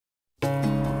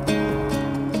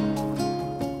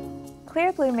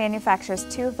Clearblue manufactures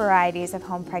two varieties of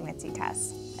home pregnancy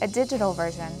tests, a digital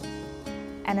version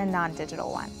and a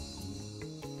non-digital one.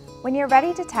 When you're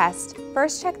ready to test,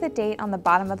 first check the date on the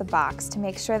bottom of the box to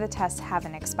make sure the tests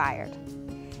haven't expired.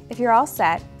 If you're all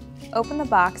set, open the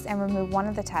box and remove one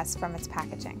of the tests from its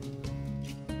packaging.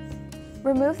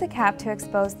 Remove the cap to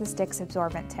expose the stick's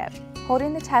absorbent tip.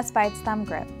 Holding the test by its thumb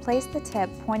grip, place the tip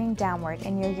pointing downward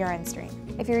in your urine stream.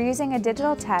 If you're using a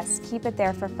digital test, keep it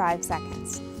there for 5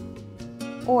 seconds.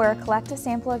 Or collect a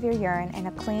sample of your urine in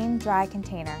a clean, dry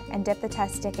container and dip the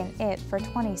test stick in it for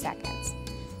 20 seconds.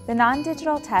 The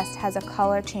non-digital test has a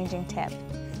color-changing tip.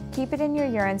 Keep it in your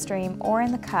urine stream or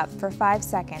in the cup for 5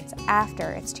 seconds after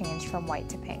it's changed from white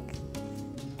to pink.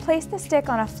 Place the stick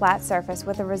on a flat surface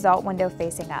with the result window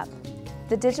facing up.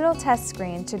 The digital test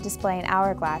screen should display an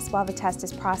hourglass while the test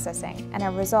is processing and a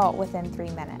result within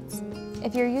 3 minutes.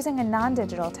 If you're using a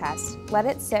non-digital test, let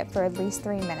it sit for at least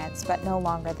 3 minutes but no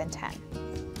longer than 10.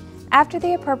 After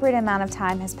the appropriate amount of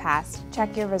time has passed,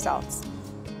 check your results.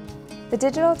 The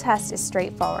digital test is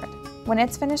straightforward. When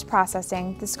it's finished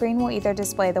processing, the screen will either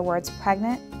display the words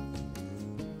pregnant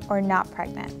or not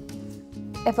pregnant.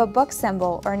 If a book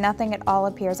symbol or nothing at all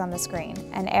appears on the screen,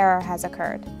 an error has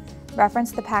occurred.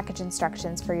 Reference the package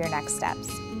instructions for your next steps.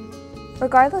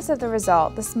 Regardless of the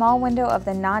result, the small window of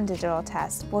the non-digital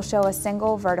test will show a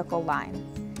single vertical line.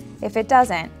 If it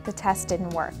doesn't, the test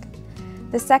didn't work.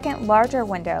 The second, larger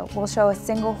window will show a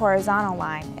single horizontal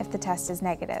line if the test is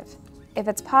negative. If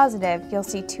it's positive, you'll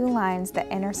see 2 lines that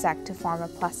intersect to form a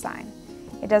plus sign.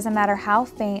 It doesn't matter how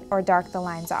faint or dark the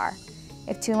lines are.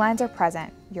 If 2 lines are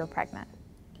present, you're pregnant.